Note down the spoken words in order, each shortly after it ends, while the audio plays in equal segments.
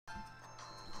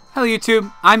Hello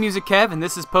YouTube, I'm Music Kev, and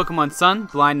this is Pokemon Sun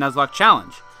Blind Nuzlocke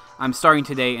Challenge. I'm starting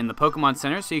today in the Pokemon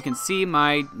Center so you can see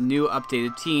my new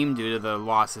updated team due to the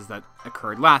losses that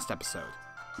occurred last episode.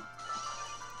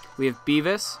 We have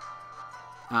Beavis,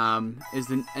 is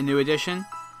a new addition,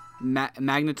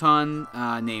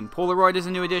 Magneton named Polaroid is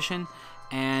a new addition,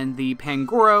 and the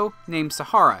Pangoro named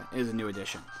Sahara is a new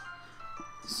addition.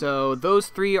 So those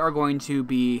three are going to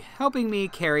be helping me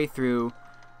carry through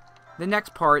the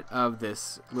next part of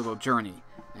this little journey,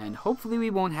 and hopefully we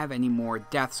won't have any more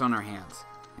deaths on our hands.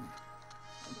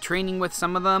 Training with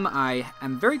some of them, I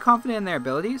am very confident in their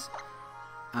abilities.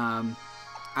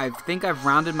 I think I've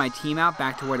rounded my team out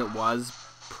back to what it was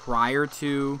prior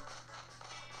to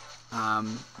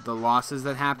the losses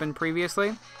that happened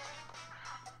previously.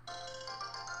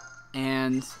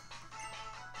 And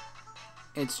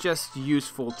it's just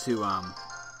useful to,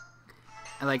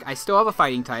 I still have a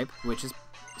fighting type, which is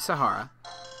Sahara.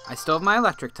 I still have my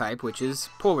electric type, which is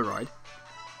Polaroid.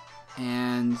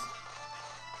 And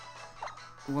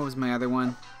what was my other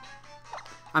one?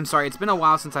 I'm sorry, it's been a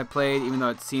while since I played, even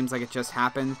though it seems like it just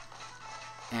happened.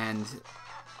 And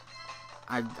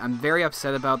I'm very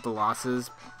upset about the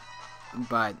losses,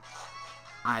 but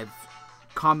I've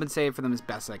compensated for them as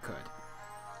best I could.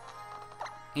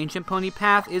 Ancient Pony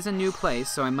Path is a new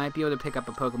place, so I might be able to pick up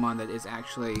a Pokemon that is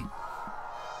actually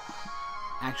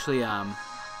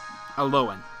a low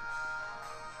one.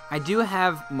 I do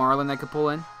have Marlin I could pull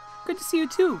in. Good to see you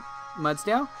too,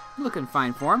 Mudsdale. You're looking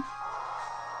fine form.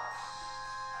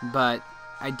 But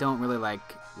I don't really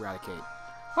like Raticate.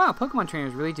 Wow, Pokemon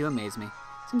trainers really do amaze me.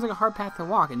 Seems like a hard path to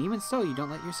walk, and even so, you don't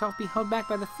let yourself be held back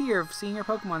by the fear of seeing your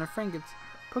Pokemon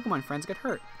friends get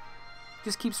hurt.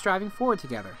 Just keep striving forward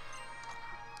together.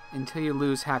 Until you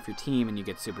lose half your team and you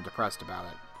get super depressed about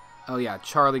it. Oh yeah,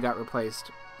 Charlie got replaced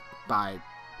by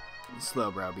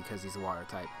Slowbro because he's a water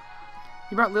type.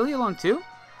 You brought Lily along too?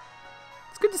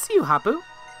 It's good to see you, Hapu.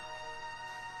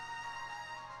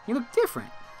 You look different.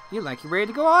 You look like you're ready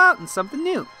to go all out in something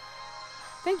new.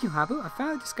 Thank you, Hapu. I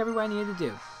finally discovered what I needed to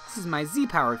do. This is my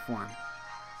Z-powered form.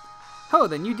 Oh,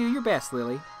 then you do your best,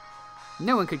 Lily.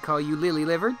 No one could call you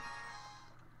lily-livered.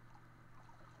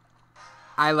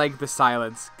 I like the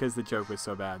silence because the joke was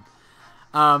so bad.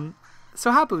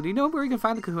 So Hapu, do you know where you can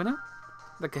find the kahuna?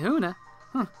 The kahuna?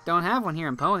 Huh, don't have one here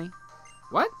in Pony.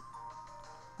 What?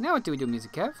 Now what do we do,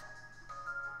 Music Kev?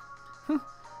 Well,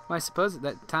 I suppose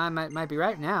that time might be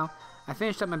right now. I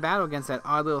finished up my battle against that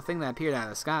odd little thing that appeared out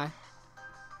of the sky.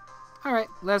 Alright,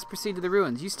 let us proceed to the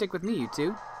ruins. You stick with me, you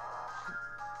two.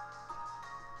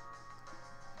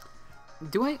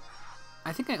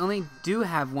 I think I only do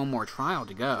have one more trial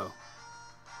to go.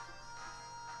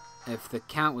 If the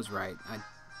count was right,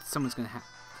 someone's gonna have...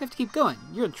 You have to keep going.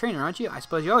 You're a trainer, aren't you? I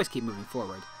suppose you always keep moving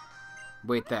forward.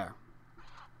 Wait there.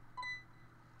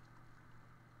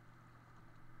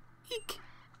 Eek!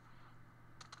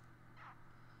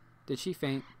 Did she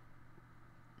faint?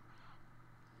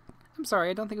 I'm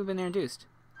sorry, I don't think we've been introduced.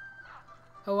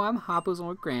 Oh, I'm Hapu's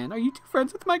old gran. Are you two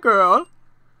friends with my girl?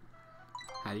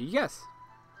 How do you guess?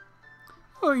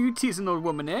 Oh, you teasing old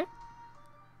woman, eh?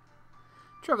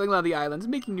 Traveling around the islands,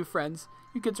 making new friends.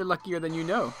 You kids are luckier than you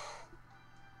know.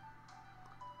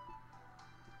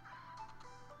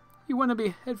 You want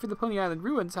to head for the Pony Island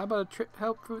ruins? How about a trip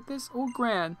help with this old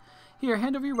gran? Here,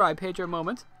 hand over your ride page for a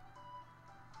moment.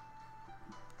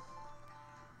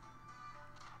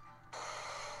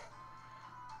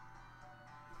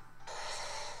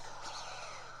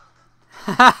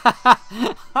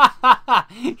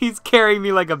 He's carrying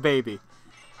me like a baby.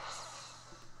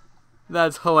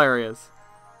 That's hilarious.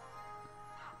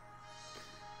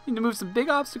 You need to move some big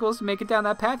obstacles to make it down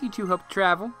that path you two hope to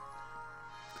travel.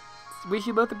 Wish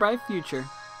you both a bright future.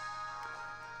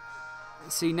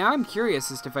 See, now I'm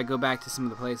curious as to if I go back to some of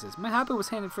the places. My Hapu was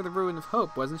headed for the Ruin of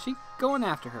Hope, wasn't she? Going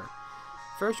after her.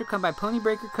 First, you'll come by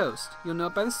Ponybreaker Coast. You'll know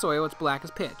it by the soil. It's black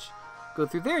as pitch. Go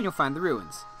through there and you'll find the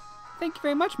ruins. Thank you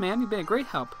very much, ma'am. You've been a great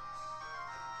help.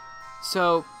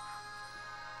 So,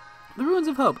 the Ruins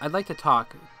of Hope. I'd like to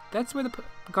talk. That's where the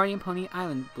Guardian Pony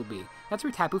Island will be. That's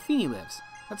where Tapu Fini lives.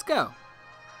 Let's go.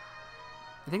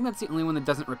 I think that's the only one that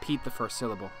doesn't repeat the first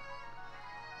syllable.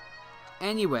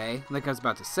 Anyway, like I was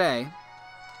about to say,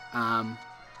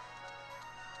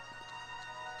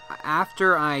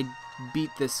 after I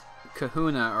beat this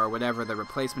kahuna, or whatever the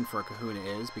replacement for a kahuna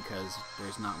is, because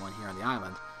there's not one here on the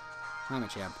island, I'm a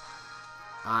champ,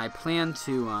 I plan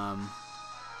to,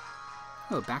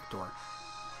 oh, back door.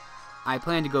 I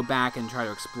plan to go back and try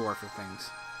to explore for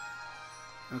things.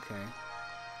 Okay.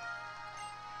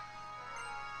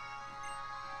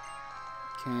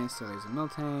 Okay, so there's a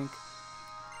milk tank.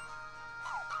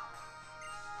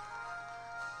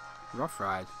 Rough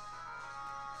Ride.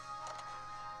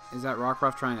 Is that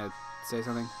Rockruff trying to say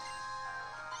something?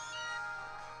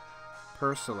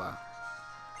 Persula.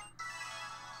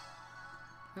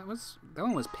 That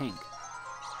one was pink.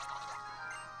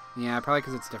 Yeah, probably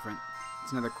because it's different.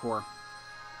 It's another core.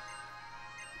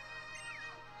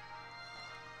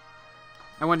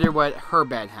 I wonder what her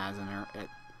bed has in it.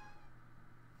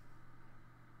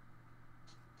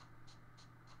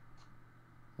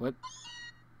 What?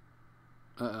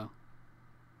 Uh-oh.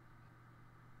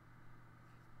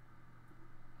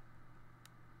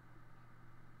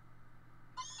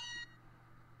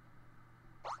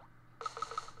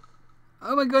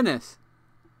 Oh my goodness.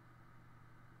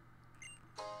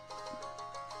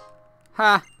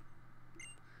 Ha!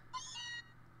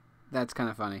 That's kind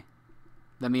of funny.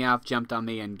 The Meowth jumped on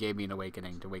me and gave me an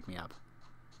awakening to wake me up.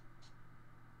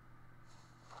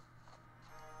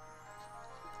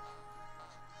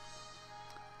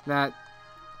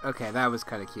 Okay, that was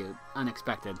kind of cute.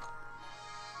 Unexpected.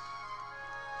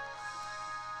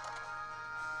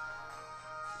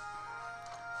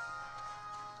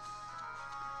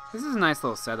 This is a nice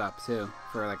little setup, too,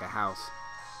 for like a house.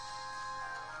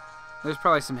 There's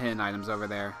probably some hidden items over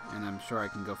there, and I'm sure I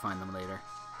can go find them later.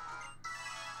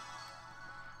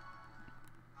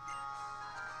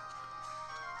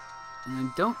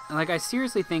 And I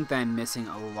seriously think that I'm missing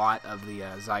a lot of the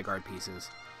Zygarde pieces.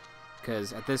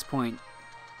 Because at this point,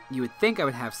 you would think I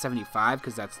would have 75,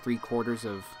 because that's 3/4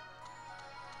 of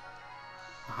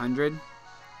 100.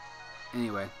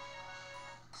 Anyway.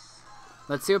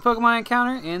 Let's see what Pokemon I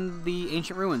encounter in the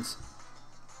Ancient Ruins.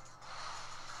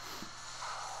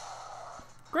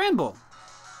 Granbull!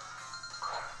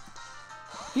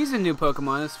 He's a new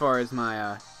Pokemon as far as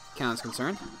my account is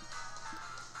concerned.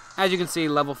 As you can see,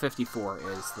 level 54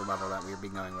 is the level that we'll be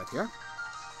going with here.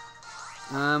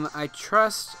 I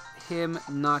trust him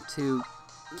not to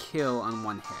kill on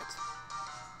one hit.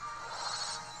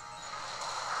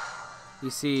 You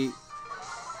see,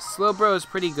 Slowbro is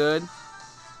pretty good.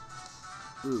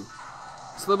 Ooh.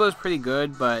 Slowbro is pretty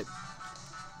good, but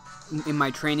in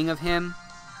my training of him,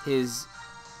 his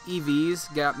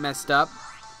EVs got messed up,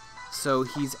 so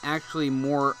he's actually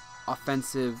more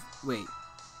offensive. Wait.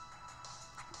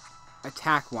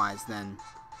 Attack-wise, then.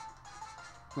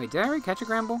 Wait, did I already catch a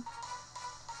Granbull?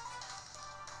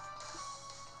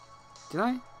 Did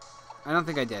I? I don't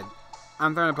think I did.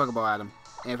 I'm throwing a Pokeball at him.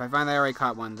 If I find that I already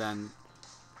caught one, then...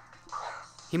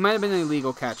 He might have been an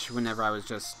illegal catch whenever I was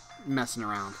just messing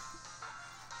around.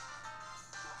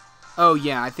 Oh,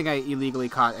 yeah, I think I illegally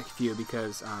caught a few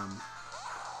because,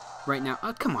 right now...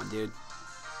 Oh, come on, dude.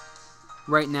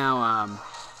 Right now,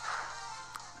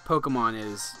 Pokemon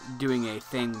is doing a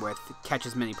thing with catch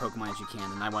as many Pokemon as you can,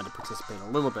 and I wanted to participate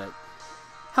a little bit.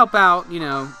 Help out, you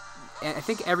know. I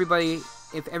think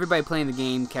if everybody playing the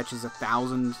game catches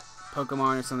 1,000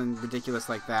 Pokemon or something ridiculous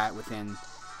like that within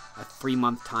a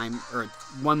 3-month time, or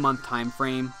 1-month time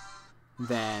frame,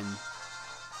 then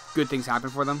good things happen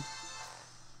for them.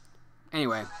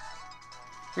 Anyway,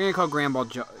 we're gonna call Granbull,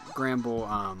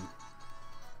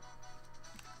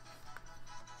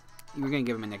 we're gonna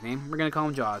give him a nickname. We're gonna call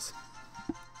him Jaws.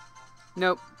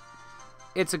 Nope.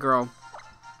 It's a girl.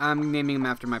 I'm naming him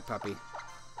after my puppy.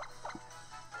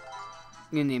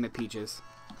 I'm gonna name it Peaches.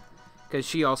 Because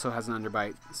she also has an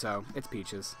underbite, so it's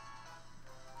Peaches.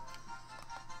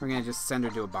 We're gonna just send her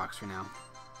to a box for now.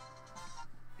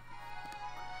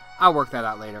 I'll work that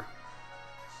out later.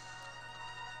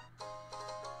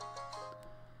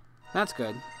 That's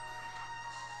good.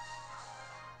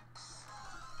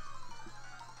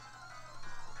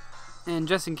 And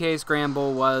just in case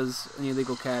Granbull was an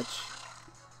illegal catch,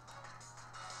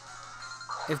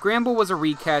 if Granbull was a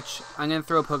recatch, I'm going to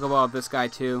throw a Pokeball at this guy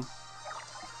too,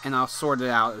 and I'll sort it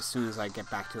out as soon as I get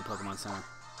back to the Pokemon Center.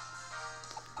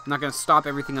 I'm not going to stop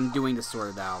everything I'm doing to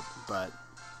sort it out, but...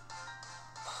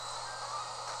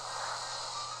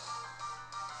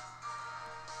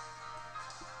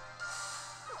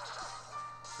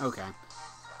 Okay.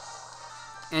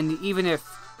 And even if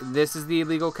this is the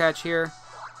illegal catch here...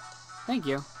 Thank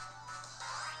you.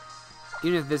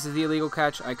 Even if this is the illegal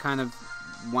catch, I kind of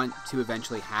want to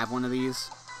eventually have one of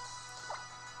these.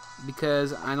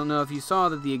 Because I don't know if you saw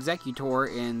that the Executor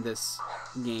in this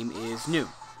game is new.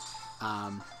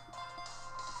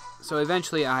 So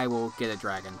eventually I will get a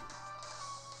dragon.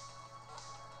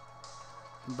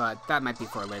 But that might be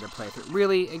for a later playthrough.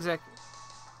 Really?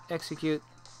 Execute?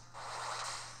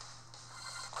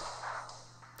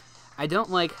 I don't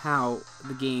like how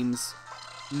the games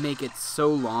make it so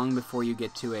long before you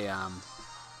get to a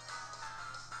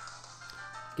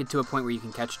point where you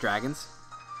can catch dragons.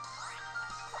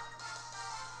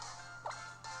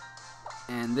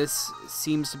 And this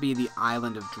seems to be the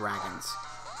Island of Dragons.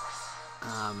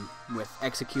 With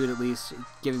Execute at least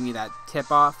giving me that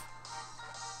tip-off.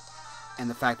 And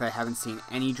the fact that I haven't seen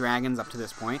any dragons up to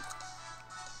this point.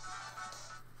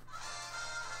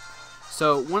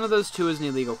 So, one of those two is an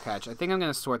illegal catch. I think I'm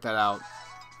going to sort that out.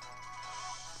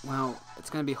 Well,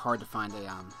 it's going to be hard to find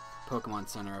a Pokemon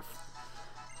Center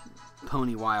if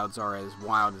Pony Wilds are as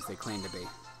wild as they claim to be.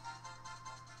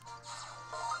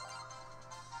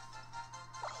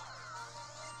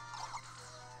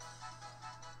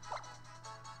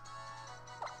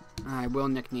 I will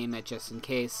nickname it just in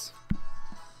case.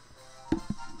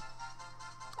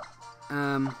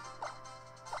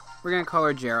 We're going to call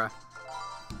her Jera,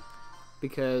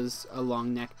 because a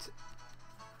long-necked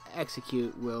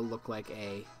Execute will look like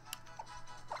a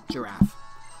giraffe.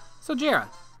 So, Jera.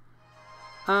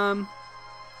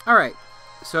 Alright.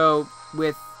 So,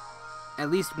 with at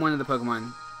least one of the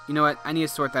Pokemon, you know what? I need to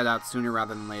sort that out sooner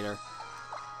rather than later,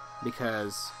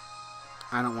 because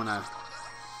I don't want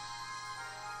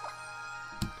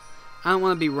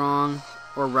to be wrong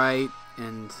or right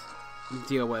and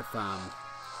deal with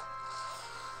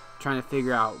trying to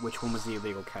figure out which one was the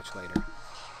illegal catch later.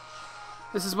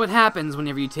 This is what happens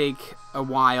whenever you take a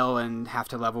while and have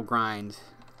to level grind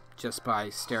just by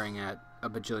staring at a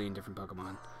bajillion different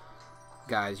Pokemon.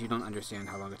 Guys, you don't understand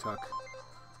how long it took.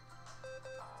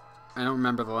 I don't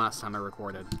remember the last time I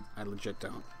recorded. I legit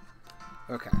don't.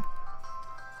 Okay.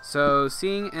 So,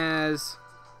 seeing as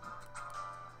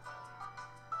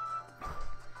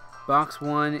Box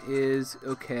 1 is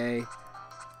okay,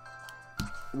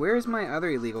 where's my other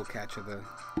illegal catch of the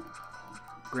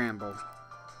Gramble?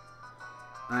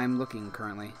 I'm looking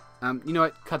currently. You know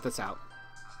what? Cut this out.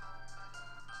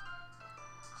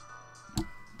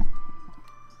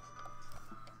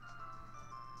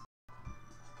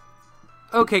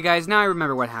 Okay, guys, now I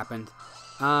remember what happened.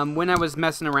 When I was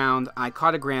messing around, I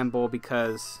caught a Gramble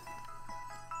because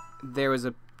there was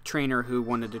a trainer who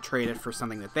wanted to trade it for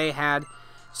something that they had.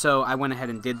 So I went ahead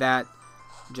and did that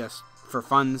just for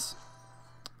funds.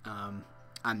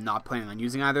 I'm not planning on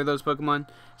using either of those Pokemon.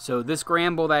 So this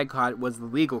Gramble that I caught was the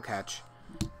legal catch.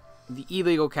 The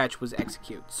illegal catch was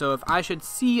Execute. So if I should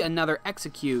see another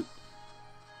Execute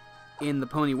in the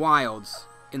Pony Wilds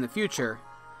in the future,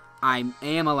 I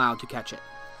am allowed to catch it.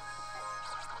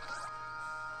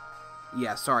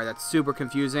 Yeah, sorry, that's super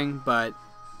confusing, but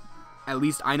at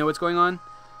least I know what's going on.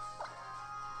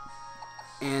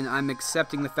 And I'm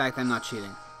accepting the fact that I'm not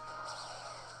cheating.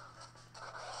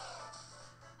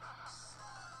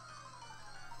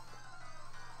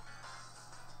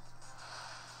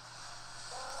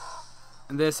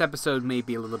 This episode may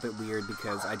be a little bit weird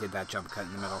because I did that jump cut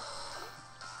in the middle.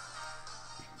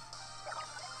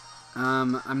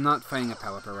 I'm not fighting a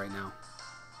Pelipper right now.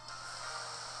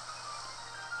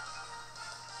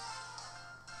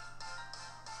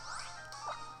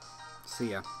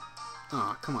 See ya.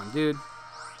 Aw, come on, dude.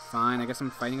 Fine, I guess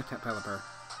I'm fighting a Pelipper.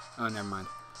 Oh, never mind.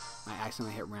 I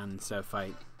accidentally hit round instead of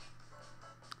fight.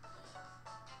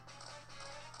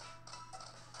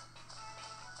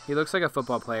 He looks like a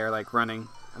football player, like running,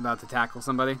 about to tackle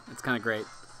somebody. It's kind of great.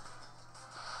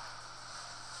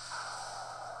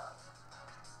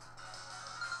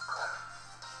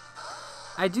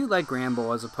 I do like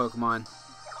Gramble as a Pokemon.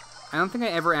 I don't think I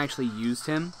ever actually used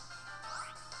him.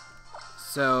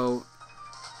 So,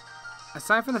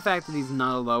 aside from the fact that he's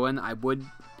not a Alolan, I would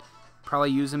probably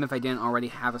use him if I didn't already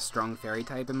have a strong Fairy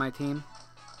type in my team.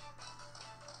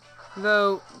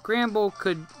 Though, Gramble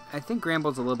could... I think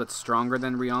Gramble's a little bit stronger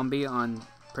than Riombi on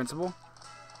principle.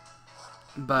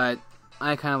 But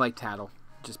I kind of like Tattle,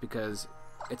 just because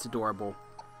it's adorable.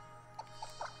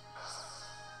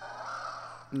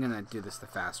 I'm gonna do this the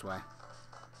fast way.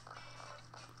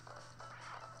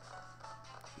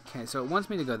 Okay, so it wants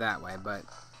me to go that way, but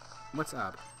what's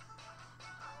up?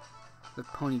 The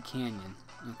Pony Canyon.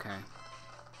 Okay.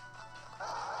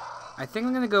 I think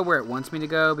I'm gonna go where it wants me to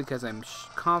go because I'm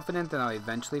confident that I'll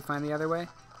eventually find the other way.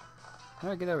 How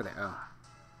do I get over there? Oh.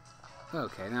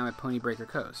 Okay, now I'm at Pony Breaker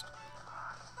Coast.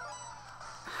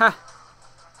 Ha!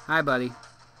 Hi, buddy.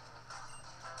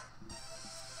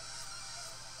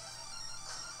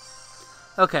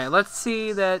 Okay, let's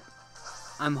see that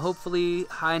I'm hopefully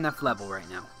high enough level right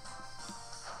now.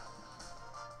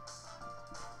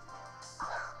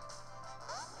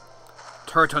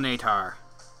 Turtonator.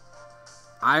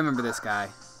 I remember this guy.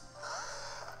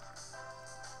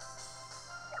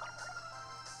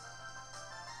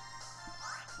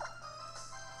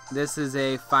 This is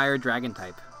a fire dragon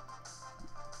type,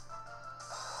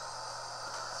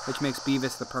 which makes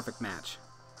Beavis the perfect match.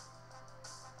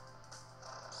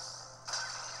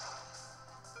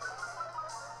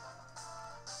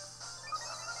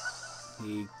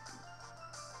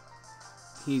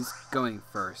 He's going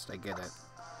first, I get it.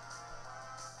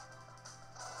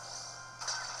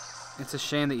 It's a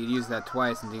shame that you used that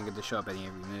twice and didn't get to show up any of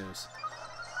your moves.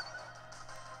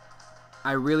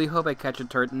 I really hope I catch a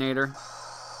Turtonator.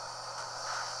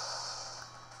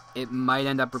 It might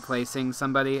end up replacing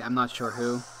somebody, I'm not sure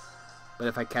who. But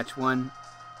if I catch one,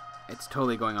 it's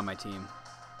totally going on my team.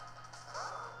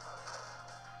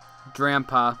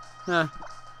 Drampa.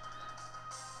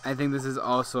 I think this is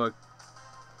also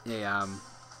a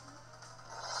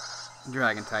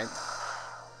dragon type.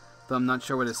 Though I'm not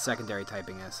sure what his secondary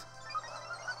typing is.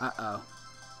 Uh-oh.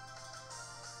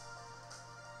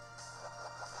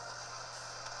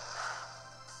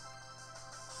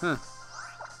 Huh.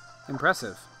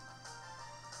 Impressive.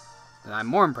 But I'm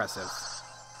more impressive.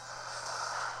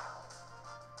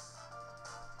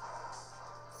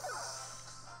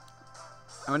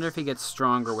 I wonder if he gets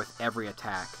stronger with every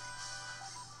attack.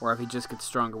 Or if he just gets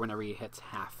stronger whenever he hits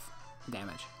half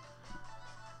damage.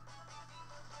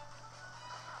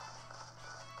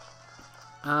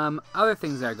 Other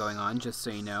things that are going on, just so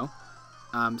you know.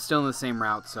 Still in the same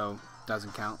route, so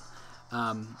doesn't count.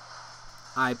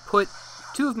 I put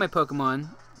two of my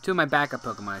backup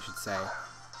Pokemon, I should say,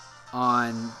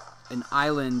 on an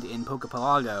island in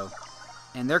Pokepalago,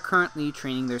 and they're currently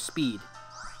training their speed.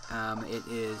 It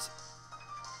is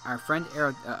our friend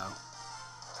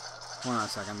Hold on a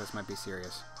second, this might be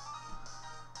serious.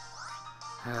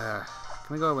 Can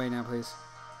we go away now, please?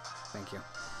 Thank you.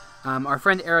 Our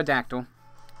friend Aerodactyl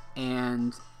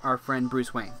and our friend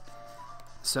Bruce Wayne.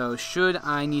 So should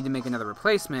I need to make another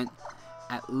replacement,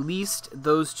 at least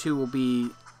those two will be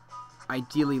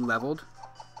ideally leveled.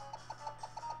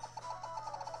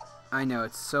 I know,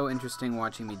 it's so interesting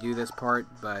watching me do this part,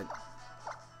 but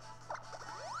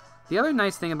the other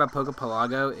nice thing about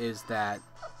Pokepalago is that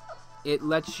it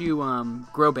lets you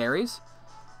grow berries,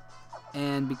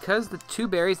 and because the two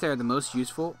berries that are the most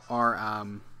useful are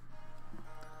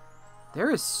there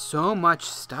is so much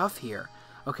stuff here.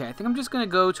 Okay, I think I'm just gonna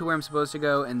go to where I'm supposed to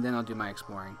go, and then I'll do my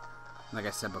exploring, like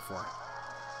I said before.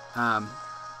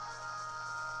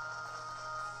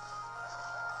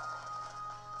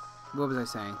 What was I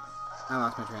saying? I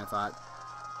lost my train of thought.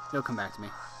 It'll come back to me.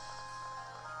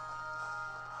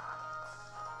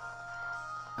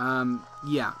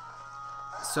 Yeah.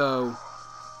 So,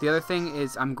 the other thing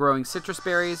is I'm growing citrus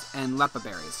berries and leppa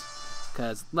berries.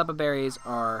 Because leppa berries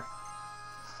are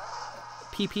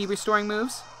PP restoring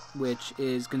moves, which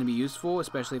is going to be useful,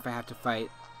 especially if I have to fight,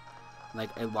 like,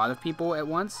 a lot of people at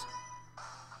once.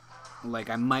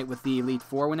 Like I might with the Elite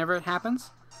Four whenever it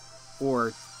happens.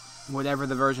 Or whatever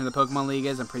the version of the Pokemon League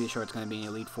is, I'm pretty sure it's going to be an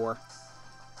Elite Four.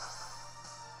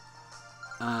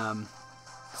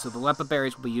 So the leppa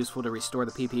berries will be useful to restore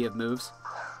the PP of moves.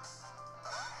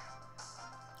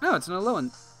 Oh, it's an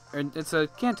Alolan. It's a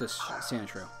Cantus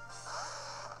Sandshrew.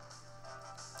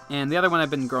 And the other one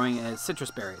I've been growing is citrus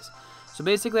berries. So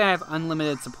basically I have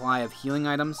unlimited supply of healing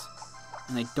items,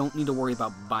 and I don't need to worry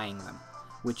about buying them.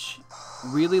 Which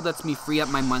really lets me free up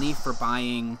my money for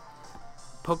buying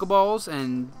Pokeballs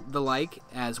and the like,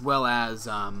 as well as,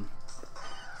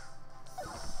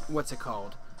 what's it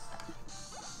called?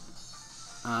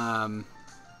 The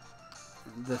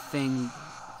thing,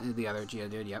 the other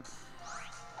Geodude, yep.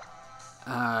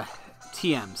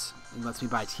 TMs. It lets me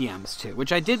buy TMs too,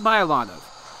 which I did buy a lot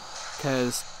of.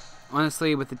 Because,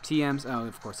 honestly, with the TMs, oh,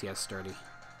 of course he has Sturdy.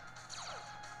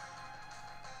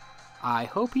 I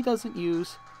hope he doesn't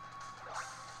use...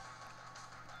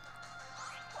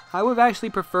 I would have actually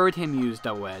preferred him use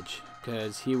Double Edge,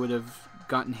 because he would have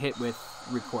gotten hit with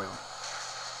Recoil.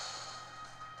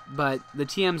 But the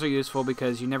TMs are useful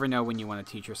because you never know when you want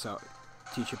to teach your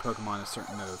Pokemon a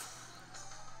certain move.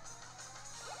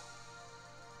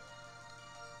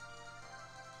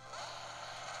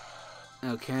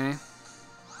 Okay.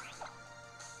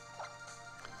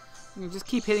 You just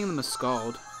keep hitting them with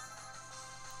Scald.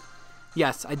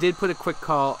 Yes, I did put a quick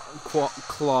claw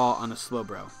on a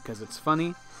Slowbro, because it's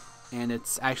funny, and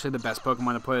it's actually the best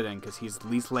Pokemon to put it in, because he's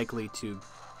least likely to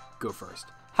go first.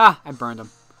 Ha! I burned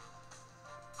him.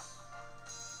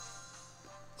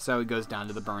 So it goes down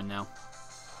to the burn now.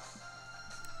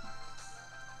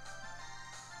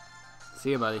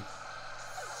 See ya, buddy.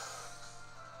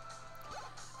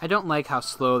 I don't like how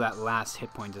slow that last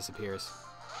hit point disappears.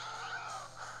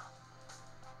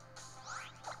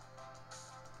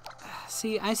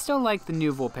 See, I still like the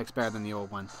new Vulpix better than the old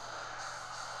one.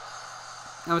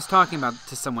 I was talking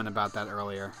to someone about that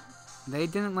earlier. They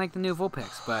didn't like the new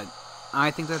Vulpix, but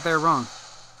I think that they're wrong.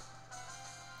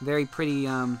 Very pretty,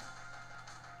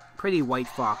 pretty white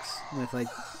fox with, like,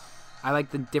 I like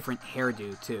the different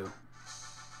hairdo, too.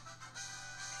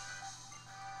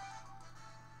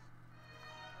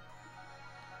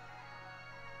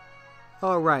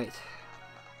 Alright.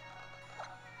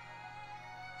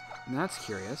 That's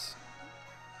curious.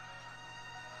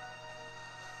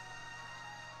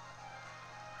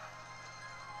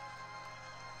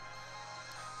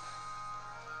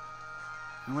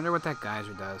 I wonder what that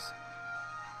geyser does.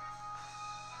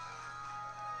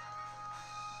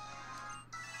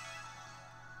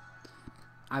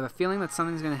 I have a feeling that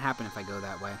something's going to happen if I go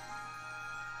that way.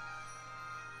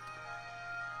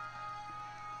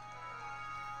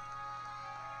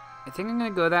 I think I'm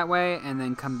going to go that way and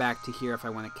then come back to here if I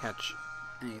want to catch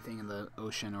anything in the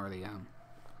ocean or the...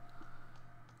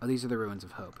 Oh, these are the Ruins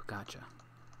of Hope. Gotcha.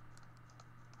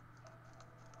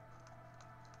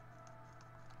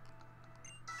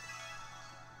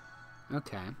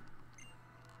 Okay.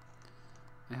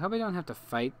 I hope I don't have to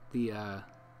fight the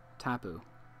Hapu.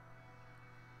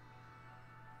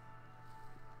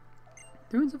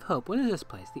 The Ruins of Hope. What is this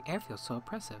place? The air feels so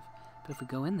oppressive. But if we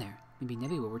go in there, maybe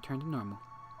Nebi will return to normal.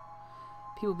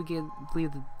 People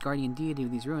believe the guardian deity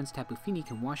of these ruins, Tapu Fini,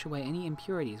 can wash away any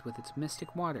impurities with its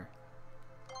mystic water.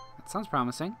 That sounds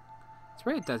promising. That's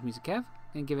right, it does, Music Kev.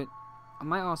 And give it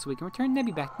my all so we can return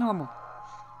Nebi back to normal.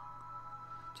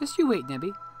 Just you wait,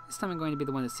 Nebi. This time I'm going to be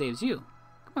the one that saves you.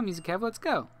 Come on, Music Kev, let's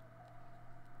go.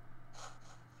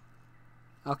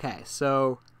 Okay,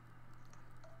 so...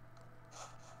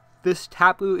 this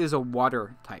Hapu is a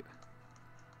water type.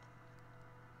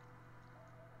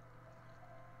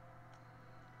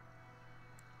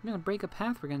 We're going to break a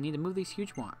path. We're going to need to move these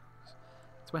huge waters.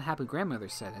 That's what Hapu grandmother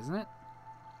said, isn't it?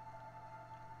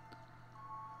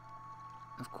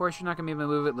 Of course you're not going to be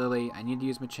able to move it, Lily. I need to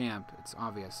use Machamp. It's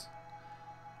obvious.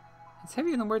 It's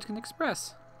heavier than words can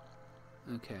express.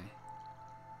 Okay.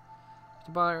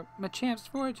 To bother Machamp's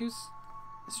fortitude,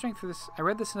 strength for this. I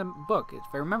read this in a book. If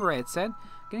I remember right, it said,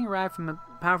 getting a ride from a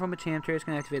powerful Machamp trainer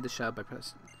can activate the shove by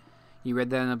pressing. You read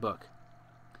that in a book.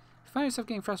 If you find yourself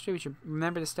getting frustrated, you should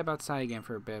remember to step outside again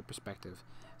for a bit of perspective.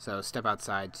 So step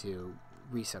outside to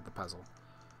reset the puzzle.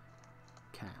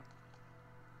 Okay.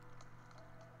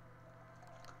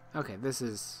 Okay, this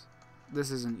is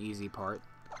an easy part.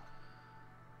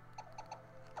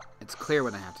 It's clear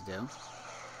what I have to do.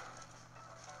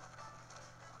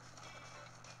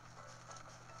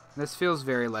 This feels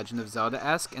very Legend of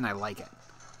Zelda-esque, and I like it.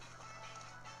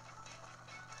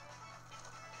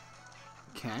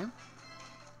 Okay.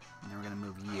 Now we're going to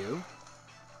move you.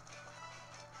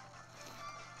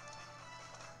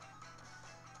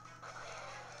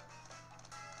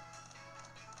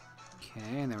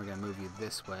 Okay, and then we're going to move you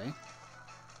this way.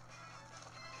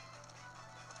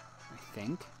 I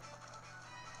think.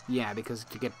 Yeah, because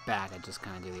to get back, I just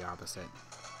kind of do the opposite.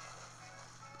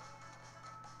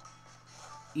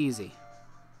 Easy.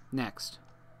 Next.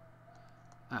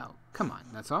 Oh, come on.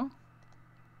 That's all?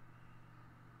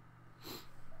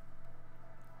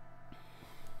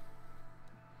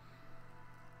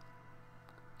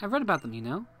 I've read about them, you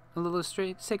know. The little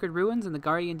sacred ruins and the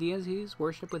guardian deities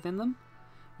worship within them.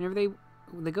 Whenever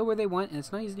they go where they want, and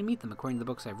it's not easy to meet them, according to the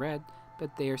books I've read.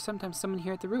 But they are sometimes summoned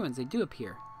here at the ruins. They do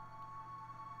appear.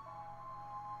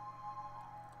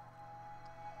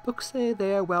 Books say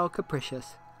they are well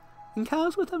capricious.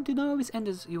 Encounters with them do not always end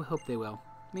as you hope they will.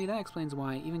 Maybe that explains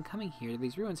why even coming here to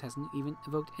these ruins hasn't even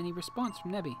evoked any response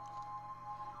from Nebi.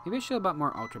 Maybe I should have bought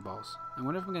more Ultra Balls. I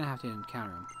wonder if I'm going to have to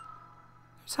encounter him.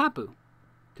 There's Hapu,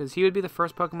 because he would be the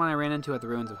first Pokemon I ran into at the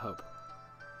Ruins of Hope.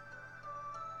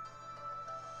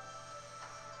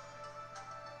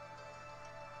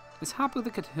 Is Hapu the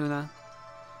Kahuna?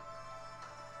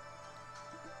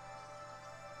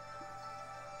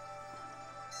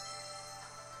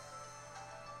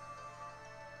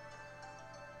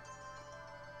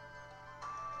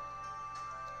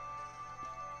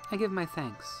 I give my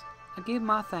thanks. I give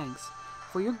my thanks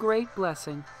for your great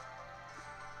blessing.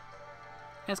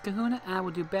 As Kahuna, I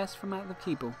will do best for my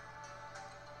people.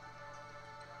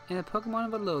 And the Pokemon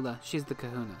of Alola, she's the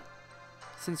Kahuna.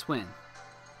 Since when?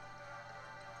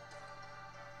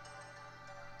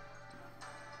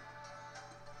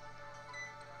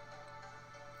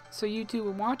 So you two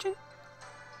were watching?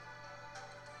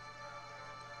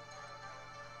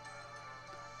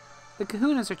 The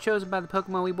Kahunas are chosen by the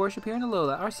Pokemon we worship here in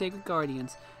Alola, our sacred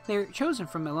guardians. They are chosen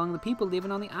from among the people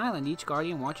living on the island each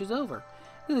guardian watches over.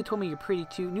 Lily told me you're pretty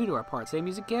too new to our parts, eh,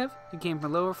 Music Kev? You came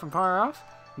from Alola from far off?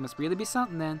 You must really be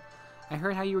something then. I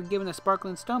heard how you were given a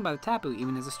sparkling stone by the Tapu,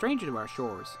 even as a stranger to our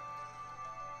shores.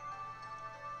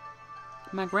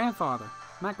 My grandfather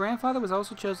was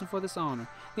also chosen for this honor.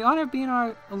 The honor of being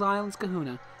our island's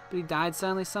Kahuna, but he died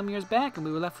suddenly some years back and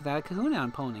we were left without a Kahuna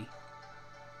on Pony.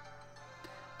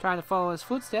 Tried to follow his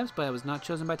footsteps, but I was not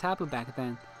chosen by Tapu back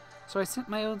then. So I sent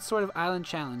my own sort of island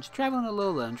challenge, traveling to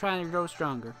Lola and trying to grow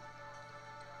stronger.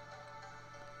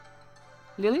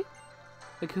 Lily?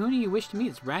 The kahuna you wish to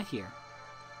meet is right here.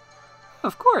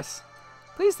 Of course!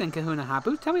 Please then, Kahuna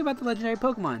Hapu, tell me about the legendary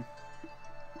Pokemon.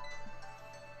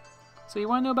 So you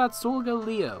want to know about Solgo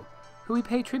Leo, who we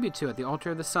pay tribute to at the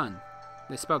Altar of the Sun.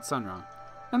 They spelled sun wrong.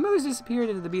 My mother's disappeared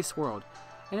into the beast world.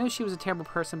 I know she was a terrible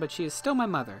person, but she is still my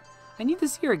mother. I need to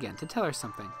see her again to tell her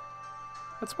something.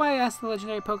 That's why I asked the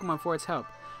legendary Pokemon for its help.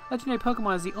 Legendary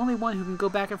Pokemon is the only one who can go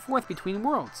back and forth between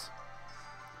worlds.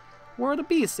 World of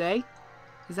Beasts, eh?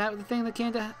 Is that the thing that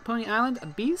came to Pony Island? A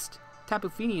beast? Tapu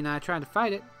Fini and I tried to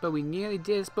fight it, but we nearly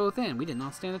did us both in. We did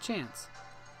not stand a chance.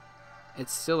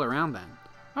 It's still around then.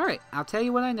 Alright, I'll tell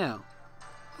you what I know.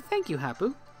 Well, thank you,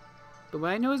 Hapu. But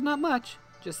what I know is not much.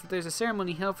 Just that there's a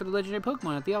ceremony held for the legendary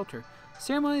Pokemon at the altar. A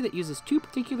ceremony that uses 2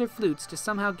 particular flutes to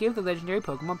somehow give the legendary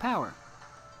Pokemon power.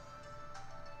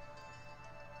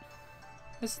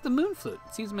 This is the Moon Flute.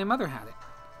 It seems my mother had it.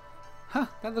 Huh,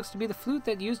 that looks to be the flute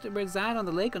that used to reside on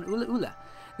the lake on Ula Ula.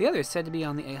 The other is said to be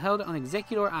held on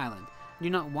Executor Island. I do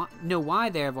not know why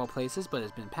there of all places, but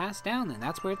it's been passed down and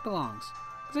that's where it belongs.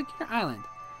 Executor Island.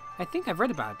 I think I've read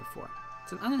about it before.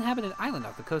 It's an uninhabited island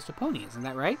off the coast of Pony, isn't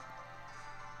that right?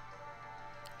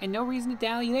 And no reason to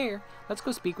dally there. Let's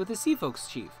go speak with the Sea Folks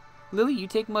chief. Lily, you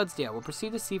take Mudsdale. We'll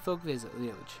proceed to Sea Folk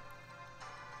Village.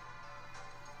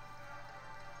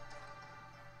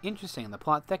 Interesting, the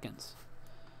plot thickens.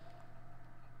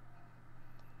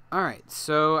 Alright,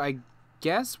 so I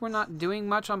guess we're not doing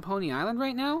much on Pony Island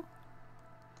right now?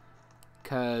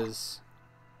 Because...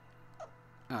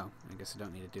 oh, I guess I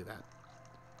don't need to do that.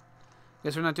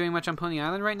 Guess we're not doing much on Pony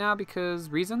Island right now because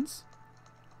reasons?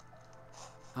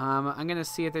 I'm going to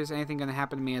see if there's anything going to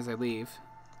happen to me as I leave.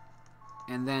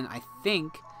 And then I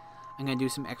think I'm going to do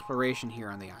some exploration here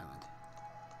on the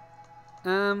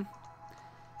island.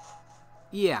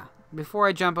 Yeah. Before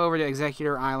I jump over to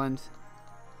Executor Island,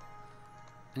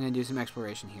 I'm going to do some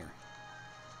exploration here.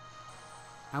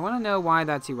 I want to know why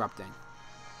that's erupting.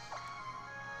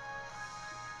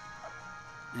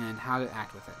 And how to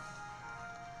act with it.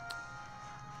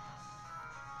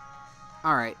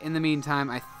 Alright, in the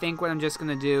meantime, I think what I'm just going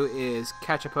to do is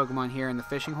catch a Pokemon here in the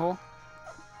fishing hole.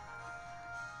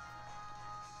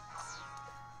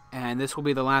 And this will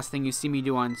be the last thing you see me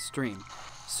do on stream.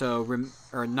 So,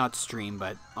 or not stream,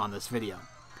 but on this video.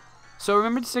 So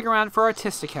remember to stick around for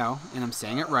Artistico, and I'm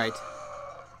saying it right.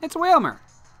 It's Whalmer!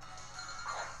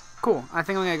 Cool, I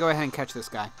think I'm going to go ahead and catch this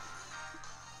guy.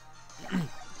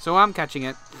 So while I'm catching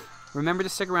it, remember to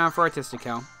stick around for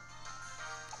Artistico.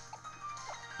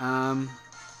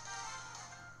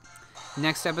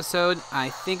 Next episode, I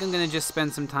think I'm going to just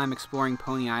spend some time exploring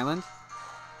Pony Island.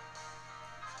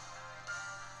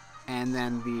 And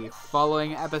then the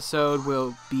following episode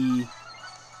will be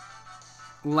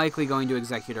likely going to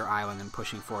Executor Island and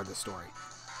pushing forward the story.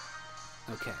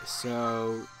 Okay,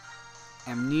 so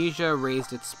Amnesia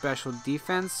raised its special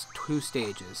defense 2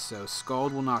 stages, so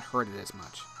Scald will not hurt it as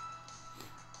much.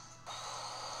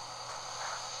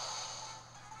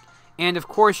 And of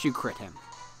course you crit him.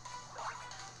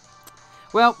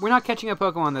 Well, we're not catching a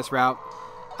Pokemon this route.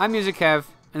 I'm MusicKev,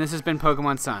 and this has been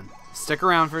Pokemon Sun. Stick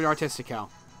around for Artistico.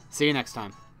 See you next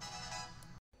time.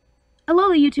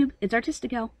 Alola YouTube, it's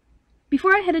Artistico.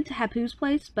 Before I headed to Hapu's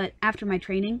place, but after my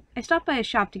training, I stopped by a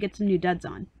shop to get some new duds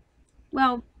on.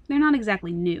 Well, they're not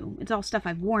exactly new, it's all stuff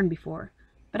I've worn before,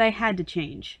 but I had to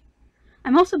change.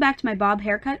 I'm also back to my bob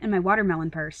haircut and my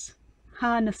watermelon purse.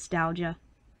 Ha, nostalgia.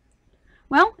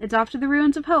 Well, it's off to the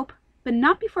ruins of hope, but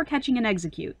not before catching an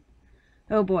Execute.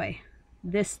 Oh boy,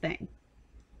 this thing.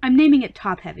 I'm naming it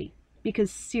Top Heavy,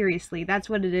 because seriously, that's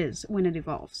what it is when it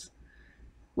evolves.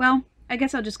 Well, I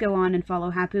guess I'll just go on and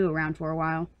follow Hapu around for a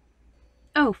while.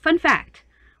 Oh, fun fact.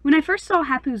 When I first saw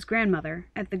Hapu's grandmother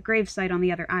at the gravesite on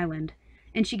the other island,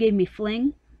 and she gave me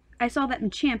fling, I saw that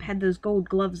Machamp had those gold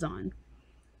gloves on.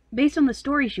 Based on the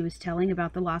story she was telling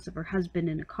about the loss of her husband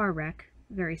in a car wreck,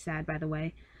 very sad by the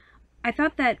way, I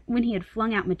thought that when he had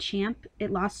flung out Machamp,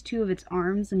 it lost 2 of its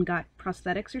arms and got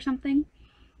prosthetics or something.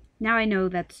 Now I know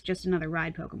that's just another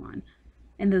ride Pokemon,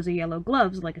 and those are yellow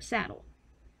gloves like a saddle.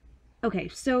 Okay,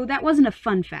 so that wasn't a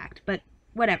fun fact, but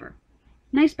whatever.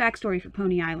 Nice backstory for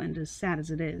Pony Island, as sad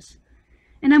as it is.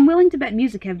 And I'm willing to bet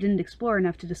MusicKev didn't explore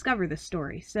enough to discover this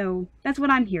story, so that's what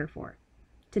I'm here for.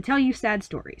 To tell you sad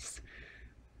stories.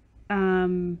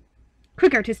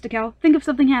 Quick, Artistico, think of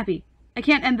something happy. I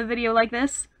can't end the video like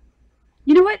this.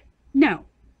 You know what? No.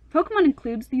 Pokemon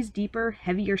includes these deeper,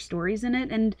 heavier stories in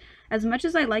it, and as much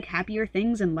as I like happier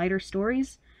things and lighter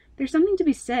stories, there's something to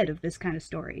be said of this kind of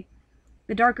story.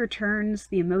 The darker turns,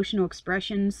 the emotional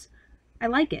expressions, I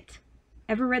like it.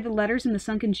 Ever read the letters in the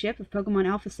sunken ship of Pokemon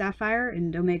Alpha Sapphire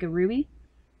and Omega Ruby?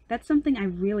 That's something I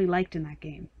really liked in that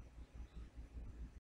game.